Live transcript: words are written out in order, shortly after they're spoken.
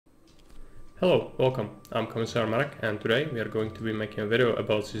Hello, welcome. I'm Commissar Marek, and today we are going to be making a video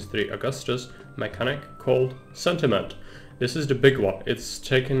about Season 3 Augustus mechanic called Sentiment. This is the big one. It's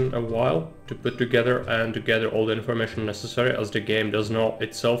taken a while to put together and to gather all the information necessary, as the game does not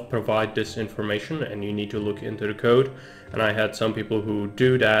itself provide this information and you need to look into the code. And I had some people who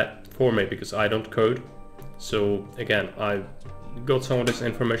do that for me because I don't code. So again, I got some of this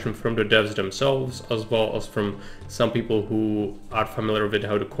information from the devs themselves, as well as from some people who are familiar with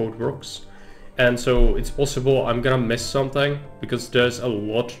how the code works. And so it's possible I'm gonna miss something because there's a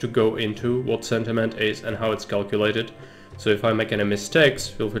lot to go into what sentiment is and how it's calculated. So if I make any mistakes,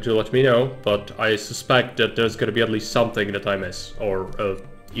 feel free to let me know, but I suspect that there's gonna be at least something that I miss, or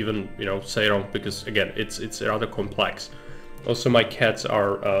even, say wrong, because again, it's rather complex. Also, my cats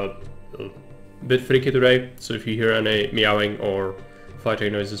are a bit freaky today, so if you hear any meowing or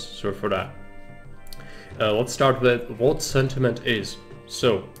fighting noises, sorry for that. Let's start with what sentiment is.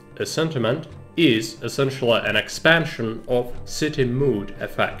 So, a sentiment is essentially an expansion of city mood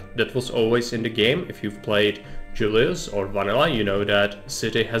effect that was always in the game. If you've played Julius or Vanilla, you know that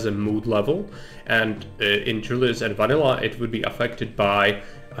city has a mood level, and in Julius and Vanilla it would be affected by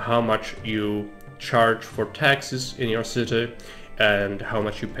how much you charge for taxes in your city and how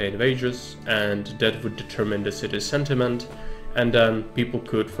much you pay in wages, and that would determine the city's sentiment. And then people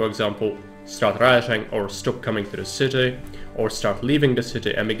could, for example, start rioting or stop coming to the city, or start leaving the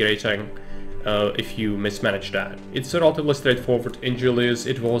city, emigrating, if you mismanage that. It's relatively straightforward. In Julius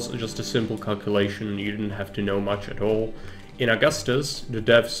it was just a simple calculation, you didn't have to know much at all. In Augustus, the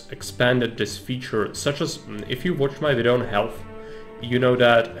devs expanded this feature, such as, if you watch my video on health, you know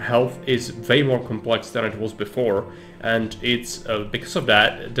that health is way more complex than it was before, and it's because of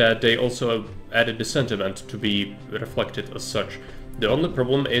that they also added the sentiment to be reflected as such. The only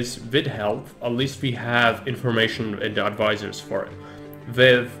problem is with health, at least we have information in the advisors for it.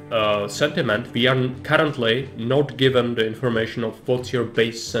 With sentiment, we are currently not given the information of what's your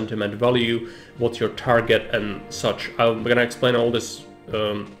base sentiment value, what's your target and such. I'm gonna explain all this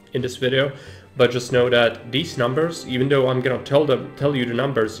in this video, but just know that these numbers, even though I'm gonna tell you the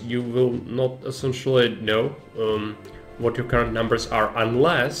numbers, you will not essentially know what your current numbers are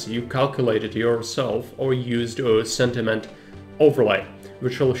unless you calculate it yourself or used a sentiment overlay,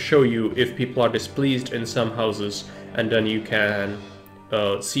 which will show you if people are displeased in some houses, and then you can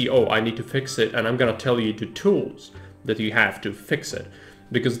see, oh, I need to fix it, and I'm gonna tell you the tools that you have to fix it,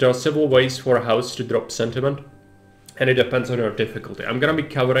 because there are several ways for a house to drop sentiment, and it depends on your difficulty. I'm gonna be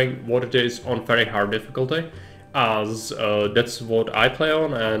covering what it is on very hard difficulty, as that's what I play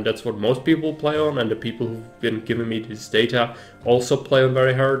on, and that's what most people play on, and the people who've been giving me this data also play on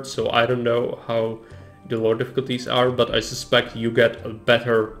very hard, so I don't know how the lower difficulties are, but I suspect you get a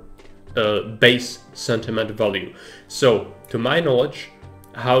better base sentiment value. So, to my knowledge,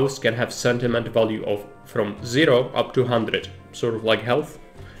 house can have sentiment value of from 0 up to 100, sort of like health.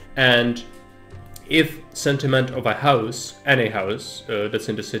 And if sentiment of a house, any house that's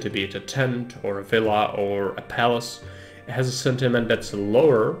in the city, be it a tent or a villa or a palace, has a sentiment that's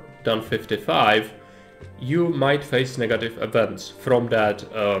lower than 55, you might face negative events from that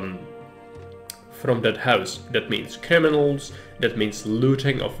house. That means criminals, that means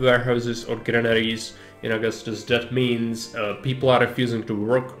looting of warehouses or granaries in Augustus, that means people are refusing to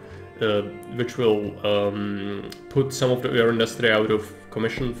work, which will put some of your industry out of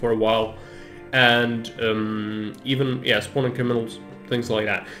commission for a while, and even, spawning criminals, things like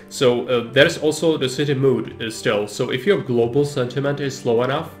that. So there's also the city mood still. So if your global sentiment is low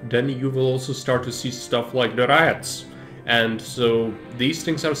enough, then you will also start to see stuff like the riots. And so these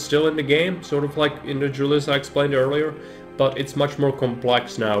things are still in the game, sort of like in the Julius I explained earlier, but it's much more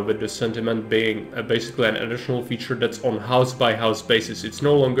complex now, with the sentiment being basically an additional feature that's on house by house basis. It's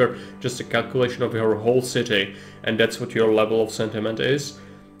no longer just a calculation of your whole city, and that's what your level of sentiment is.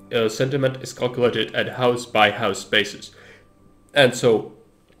 Sentiment is calculated at house by house basis. And so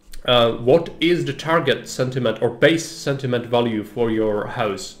what is the target sentiment or base sentiment value for your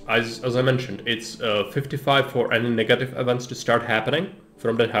house? As I mentioned, it's 55 for any negative events to start happening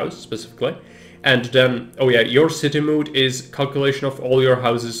from that house specifically. And then, your city mood is calculation of all your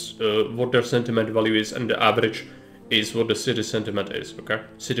houses, what their sentiment value is, and the average is what the city sentiment is, okay?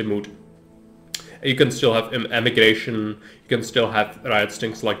 City mood. You can still have emigration, you can still have riots,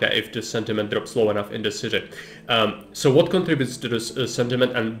 things like that, if the sentiment drops low enough in the city. So what contributes to this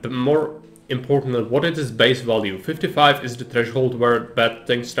sentiment, and more importantly, what is its base value? 55 is the threshold where bad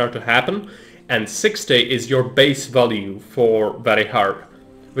things start to happen, and 60 is your base value for very hard.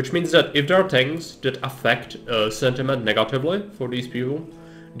 Which means that if there are things that affect sentiment negatively for these people,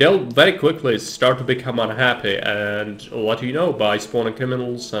 they'll very quickly start to become unhappy and let you know by spawning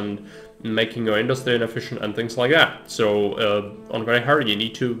criminals and making your industry inefficient and things like that. So on very hard, you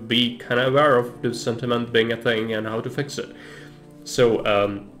need to be kind of aware of this sentiment being a thing and how to fix it. So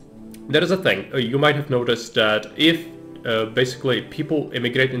there is a thing. You might have noticed that if basically people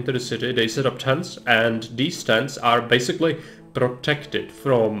immigrate into the city, they set up tents, and these tents are basically protected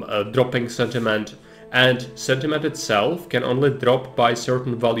from dropping sentiment, and sentiment itself can only drop by a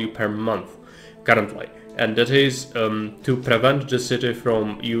certain value per month currently. And that is to prevent the city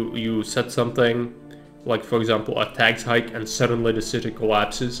from you set something like, for example, a tax hike, and suddenly the city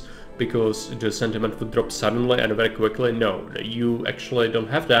collapses because the sentiment would drop suddenly and very quickly. No, you actually don't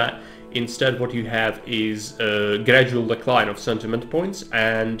have that. Instead, what you have is a gradual decline of sentiment points,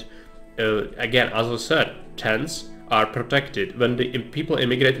 and again, as I said, tents are protected. When the people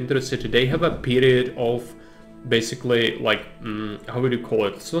immigrate into the city, they have a period of basically, like, how would you call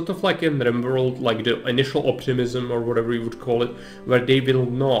it? Sort of like in RimWorld, like the initial optimism or whatever you would call it, where they will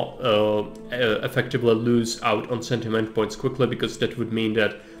not effectively lose out on sentiment points quickly, because that would mean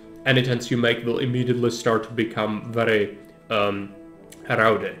that any tents you make will immediately start to become very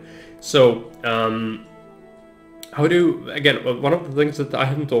rowdy. So, how do, again, one of the things that I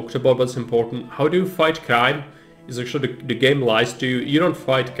haven't talked about but it's important, how do you fight crime? Is actually the game lies to you. You don't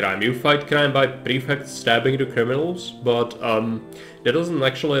fight crime. You fight crime by prefects stabbing the criminals, but that doesn't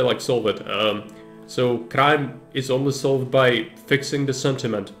actually like solve it. So crime is only solved by fixing the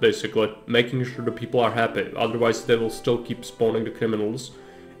sentiment, basically, making sure the people are happy. Otherwise, they will still keep spawning the criminals,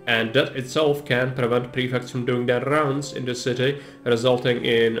 and that itself can prevent prefects from doing their rounds in the city, resulting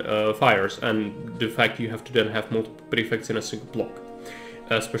in fires, and the fact you have to then have multiple prefects in a single block,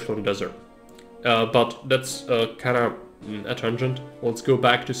 especially in the desert. But that's kind of a tangent. Let's go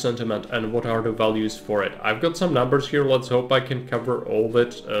back to sentiment and what are the values for it. I've got some numbers here. Let's hope I can cover all of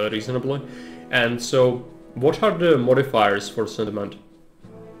it reasonably. And so, what are the modifiers for sentiment?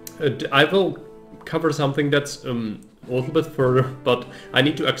 I will cover something that's a little bit further, but I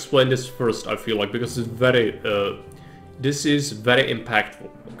need to explain this first, I feel like, because it's very, this is very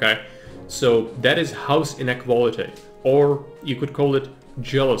impactful, okay? So that is house inequality, or you could call it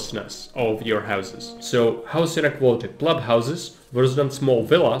jealousness of your houses. So house inequality, pleb houses worse than small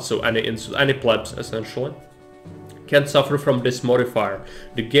villa, so any plebs essentially, can suffer from this modifier.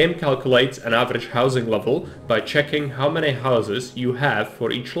 The game calculates an average housing level by checking how many houses you have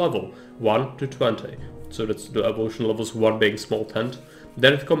for each level, 1 to 20. So that's the evolution levels, 1 being small tent.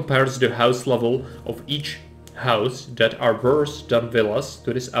 Then it compares the house level of each house that are worse than villas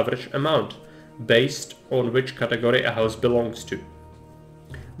to this average amount, based on which category a house belongs to.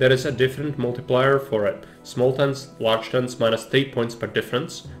 There is a different multiplier for it. Small tents, large tents, minus 3 points per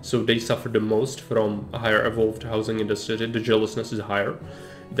difference, so they suffer the most from higher evolved housing in the city, the jealousness is higher.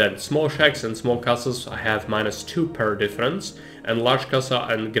 Then small shacks and small castles have minus 2 per difference, and large casa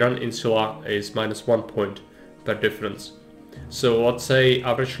and Gran Insula is minus 1 point per difference. So let's say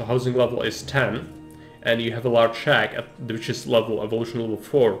average housing level is 10, and you have a large shack which is evolution level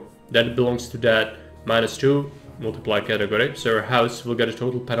 4, then it belongs to that minus 2 multiply category, so your house will get a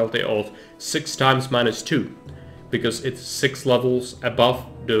total penalty of 6 times minus 2, because it's 6 levels above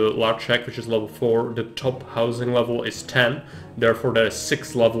the large shack, which is level 4, the top housing level is 10, therefore there is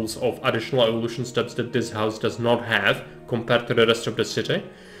 6 levels of additional evolution steps that this house does not have compared to the rest of the city,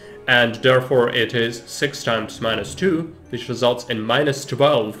 and therefore it is 6 times minus 2, which results in minus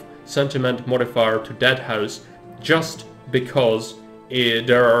 12 sentiment modifier to that house, just because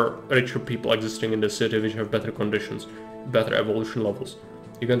there are richer people existing in the city which have better conditions, better evolution levels.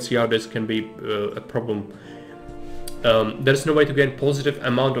 You can see how this can be a problem. There's no way to gain positive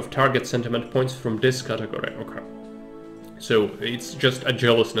amount of target sentiment points from this category. Okay, so it's just a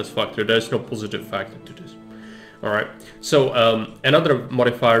jealousness factor. There's no positive factor to this. All right. So another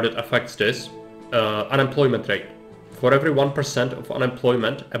modifier that affects this, unemployment rate. For every 1% of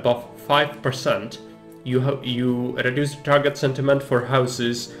unemployment above 5%, you reduce the target sentiment for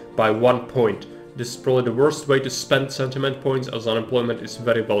houses by 1 point. This is probably the worst way to spend sentiment points, as unemployment is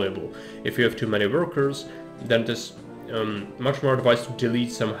very valuable. If you have too many workers, then there's much more advice to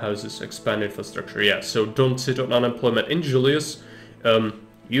delete some houses, expand infrastructure. Yeah, so don't sit on unemployment. In Julius,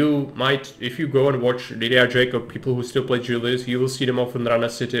 you might, if you go and watch Lydia Jacob, people who still play Julius, you will see them often run a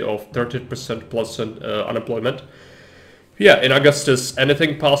city of 30% plus unemployment. Yeah, in Augustus,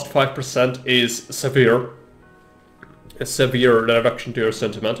 anything past 5% is severe. A severe reduction to your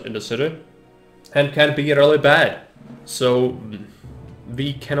sentiment in the city, and can be really bad. So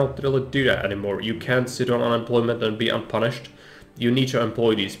we cannot really do that anymore. You can't sit on unemployment and be unpunished. you need to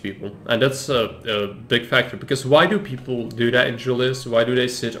employ these people, and that's a big factor. Because why do people do that in Julius? Why do they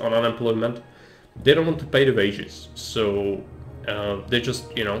sit on unemployment? They don't want to pay the wages, so they just,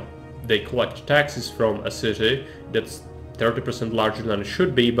 you know, they collect taxes from a city that's 30% larger than it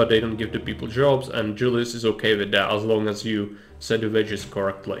should be, but they don't give the people jobs, and Julius is okay with that as long as you set the wages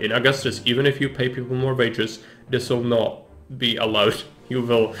correctly. In Augustus, even if you pay people more wages, this will not be allowed. You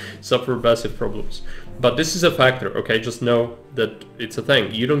will suffer massive problems. But this is a factor, okay? Just know that it's a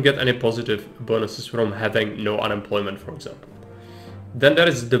thing. You don't get any positive bonuses from having no unemployment, for example. Then there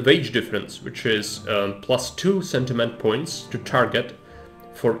is the wage difference, which is +2 sentiment points to target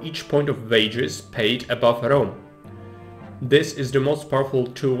for each point of wages paid above Rome. This is the most powerful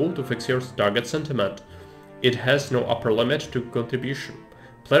tool to fix your target sentiment. It has no upper limit to contribution.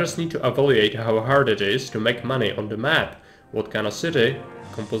 Players need to evaluate how hard it is to make money on the map. What kind of city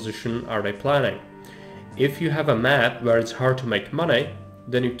composition are they planning? If you have a map where it's hard to make money,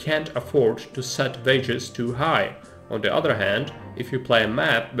 then you can't afford to set wages too high. On the other hand, if you play a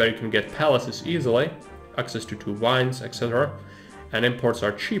map where you can get palaces easily, access to 2 wines, etc., and imports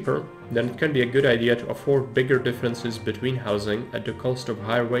are cheaper, then it can be a good idea to afford bigger differences between housing at the cost of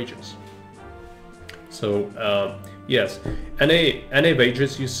higher wages. So, yes, any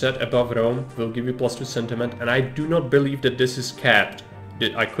wages you set above Rome will give you +2 sentiment, and I do not believe that this is capped.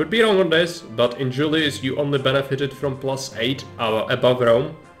 I could be wrong on this, but in Julius you only benefited from +8 above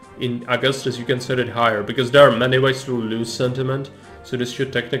Rome. In Augustus you can set it higher, because there are many ways to lose sentiment, so this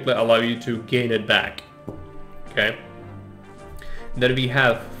should technically allow you to gain it back. Okay. Then we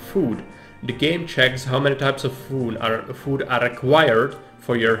have food. The game checks how many types of food are required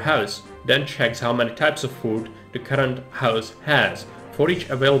for your house, then checks how many types of food the current house has. For each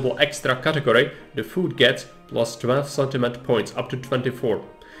available extra category, the food gets +12 sentiment points, up to 24.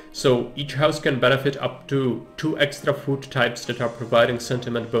 So each house can benefit up to 2 extra food types that are providing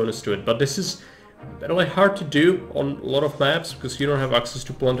sentiment bonus to it. But this is really hard to do on a lot of maps, because you don't have access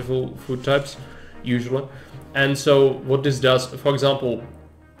to plentiful food types, usually. And so what this does, for example,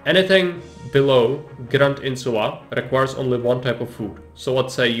 anything below Grand Insula requires only 1 type of food. So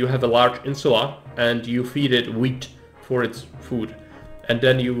let's say you have a large insula and you feed it wheat for its food, and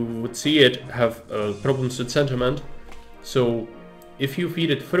then you would see it have problems with sentiment. So if you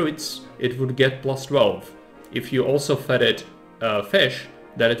feed it fruits, it would get +12. If you also fed it fish,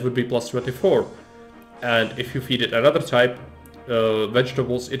 then it would be +24. And if you feed it another type,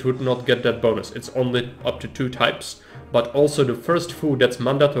 vegetables, it would not get that bonus. It's only up to 2 types. But also the first food that's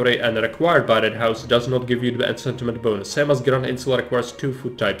mandatory and required by that house does not give you the sentiment bonus. Same as Grand Insula requires 2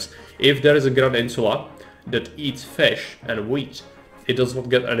 food types. If there is a Grand Insula that eats fish and wheat, it does not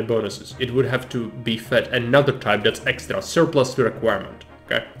get any bonuses. It would have to be fed another type that's extra, surplus to requirement.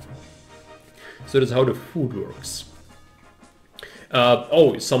 Okay. So that's how the food works.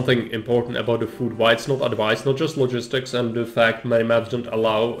 Something important about the food, why it's not advised, not just logistics and the fact many maps don't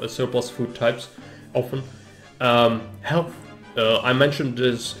allow surplus food types often. Health. I mentioned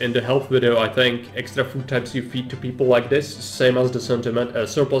this in the health video, I think. Extra food types you feed to people like this, same as the sentiment,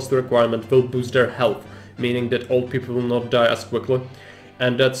 surplus to requirement will boost their health, meaning that old people will not die as quickly.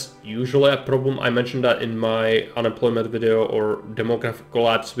 And that's usually a problem. I mentioned that in my unemployment video or demographic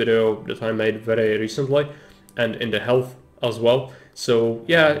collapse video that I made very recently, and in the health as well. So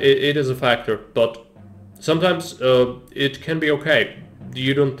yeah, it is a factor, but sometimes it can be okay.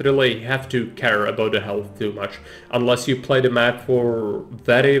 You don't really have to care about the health too much unless you play the map for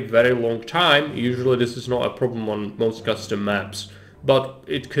very long time. Usually this is not a problem on most custom maps, but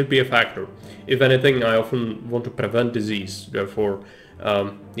it could be a factor. If anything, I often want to prevent disease, therefore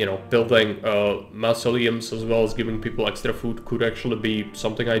you know, building mausoleums as well as giving people extra food could actually be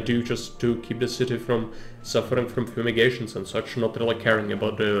something I do just to keep the city from suffering from fumigations and such, not really caring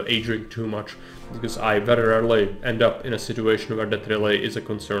about the aging too much, because I very rarely end up in a situation where that really is a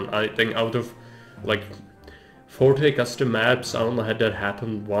concern. I think out of like 40 custom maps, I only had that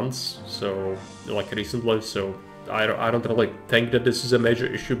happen once, so like recently, so I don't really think that this is a major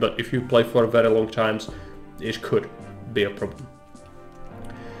issue, but if you play for very long times, it could be a problem.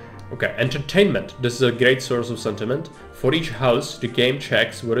 Okay, entertainment. This is a great source of sentiment. For each house, the game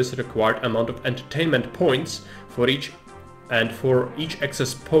checks what is the required amount of entertainment points for each, and for each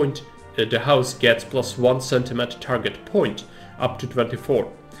excess point, the house gets +1 sentiment target point, up to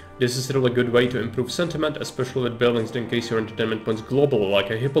 24. This is a really good way to improve sentiment, especially with buildings that increase your entertainment points globally, like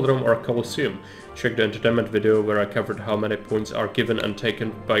a hippodrome or a colosseum. Check the entertainment video where I covered how many points are given and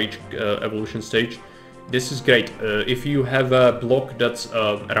taken by each evolution stage. This is great. If you have a block that's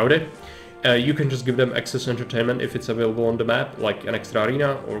rowdy, You can just give them excess entertainment if it's available on the map, like an extra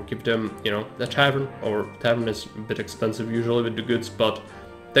arena, or give them, you know, a tavern, or tavern is a bit expensive usually with the goods, but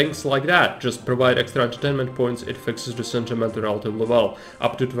things like that. Just provide extra entertainment points, it fixes the sentiment relatively well,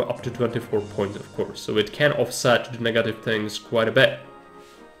 up to 24 points of course, so it can offset the negative things quite a bit.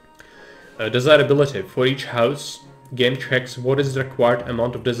 Desirability. For each house, game checks what is the required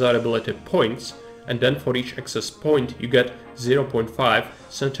amount of desirability points, and then for each excess point you get 0.5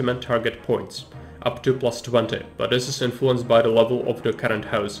 sentiment target points, up to plus 20, but this is influenced by the level of the current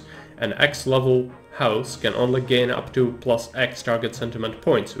house. An X level house can only gain up to plus X target sentiment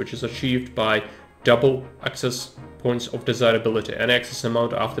points, which is achieved by double excess points of desirability. Any excess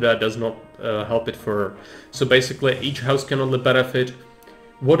amount after that does not help it further. So basically each house can only benefit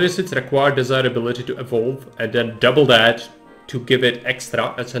what is its required desirability to evolve, and then double that to give it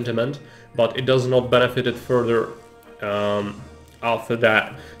extra sentiment, but it does not benefit it further after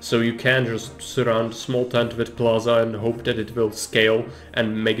that. So you can just surround small tent with plaza and hope that it will scale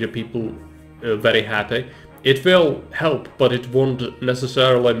and make the people very happy. It will help, but it won't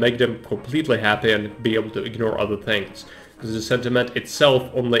necessarily make them completely happy and be able to ignore other things, because the sentiment itself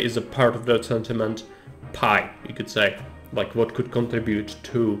only is a part of the sentiment pie, you could say, like what could contribute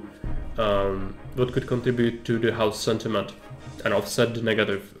to the house sentiment and offset the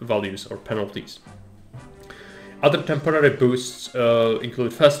negative values or penalties. Other temporary boosts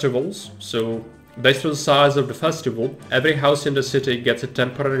include festivals. So based on the size of the festival, every house in the city gets a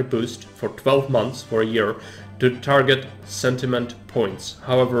temporary boost for 12 months for a year to target sentiment points.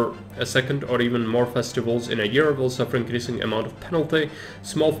 However, a second or even more festivals in a year will suffer increasing amount of penalty.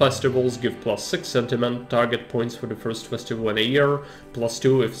 Small festivals give plus 6 sentiment target points for the first festival in a year, plus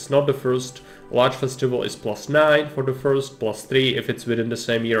 2 if it's not the first. Large festival is plus 9 for the first, plus 3 if it's within the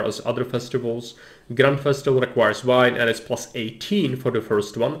same year as other festivals. Grand festival requires wine and it's plus 18 for the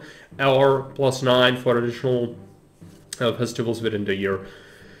first one, or plus 9 for additional festivals within the year.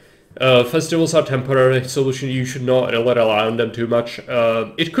 Festivals are temporary solution. You should not really rely on them too much.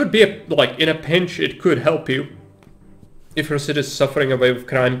 It could be like in a pinch, it could help you if your city is suffering a wave of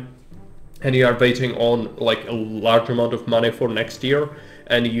crime and you are waiting on like a large amount of money for next year,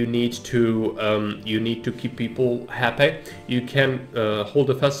 and you need to keep people happy. You can hold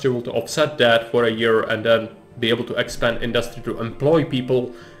a festival to offset that for a year and then be able to expand industry to employ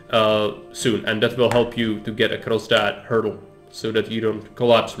people soon, and that will help you to get across that hurdle so that you don't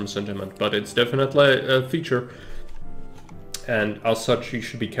collapse from sentiment. But it's definitely a feature, and as such you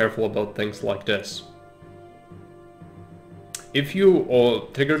should be careful about things like this. If you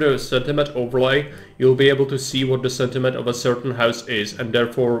trigger the sentiment overlay, you'll be able to see what the sentiment of a certain house is, and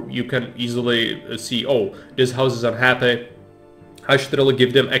therefore you can easily see, oh, this house is unhappy, I should really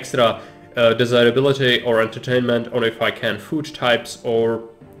give them extra desirability or entertainment, or if I can, food types, or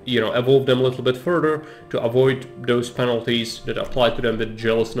you know, evolve them a little bit further to avoid those penalties that apply to them with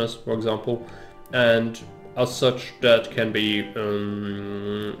jealousness, for example. And as such, that can be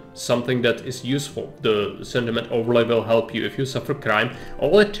something that is useful. The sentiment overlay will help you if you suffer crime.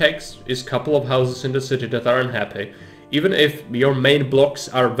 All it takes is a couple of houses in the city that are unhappy. Even if your main blocks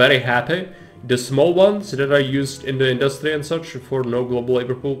are very happy, the small ones that are used in the industry and such for no global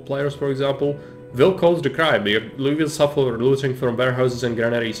labor pool players, for example, will cause the crime. You will suffer looting from warehouses and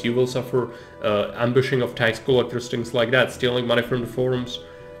granaries. You will suffer ambushing of tax collectors, things like that, stealing money from the forums.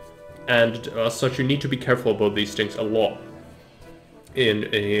 And as such, you need to be careful about these things a lot in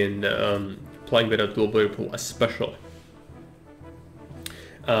playing with a global labor pool, especially.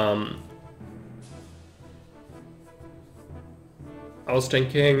 I was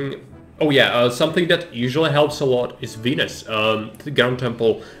thinking, oh yeah, something that usually helps a lot is Venus, the Grand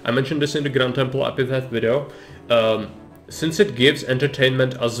Temple. I mentioned this in the Grand Temple epithet video. Since it gives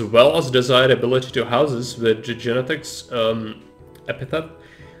entertainment as well as desirability to houses with the genetics epithet,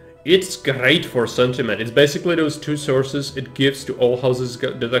 it's great for sentiment. It's basically those two sources it gives to all houses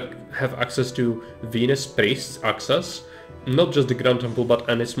that have access to Venus priests access. Not just the Grand Temple, but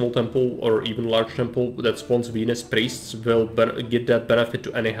any small temple or even large temple that spawns Venus priests will get that benefit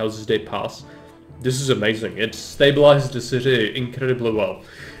to any houses they pass. This is amazing. It stabilizes the city incredibly well.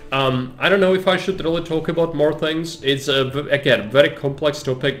 I don't know if I should really talk about more things. It's again, very complex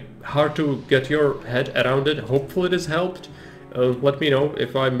topic, hard to get your head around it. Hopefully this helped. Let me know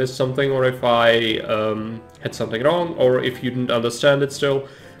if I missed something, or if I had something wrong, or if you didn't understand it still.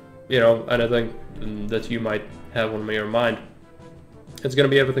 You know, anything that you might have on your mind. It's gonna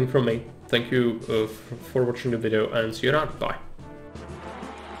be everything from me. Thank you for watching the video, and see you around. Bye.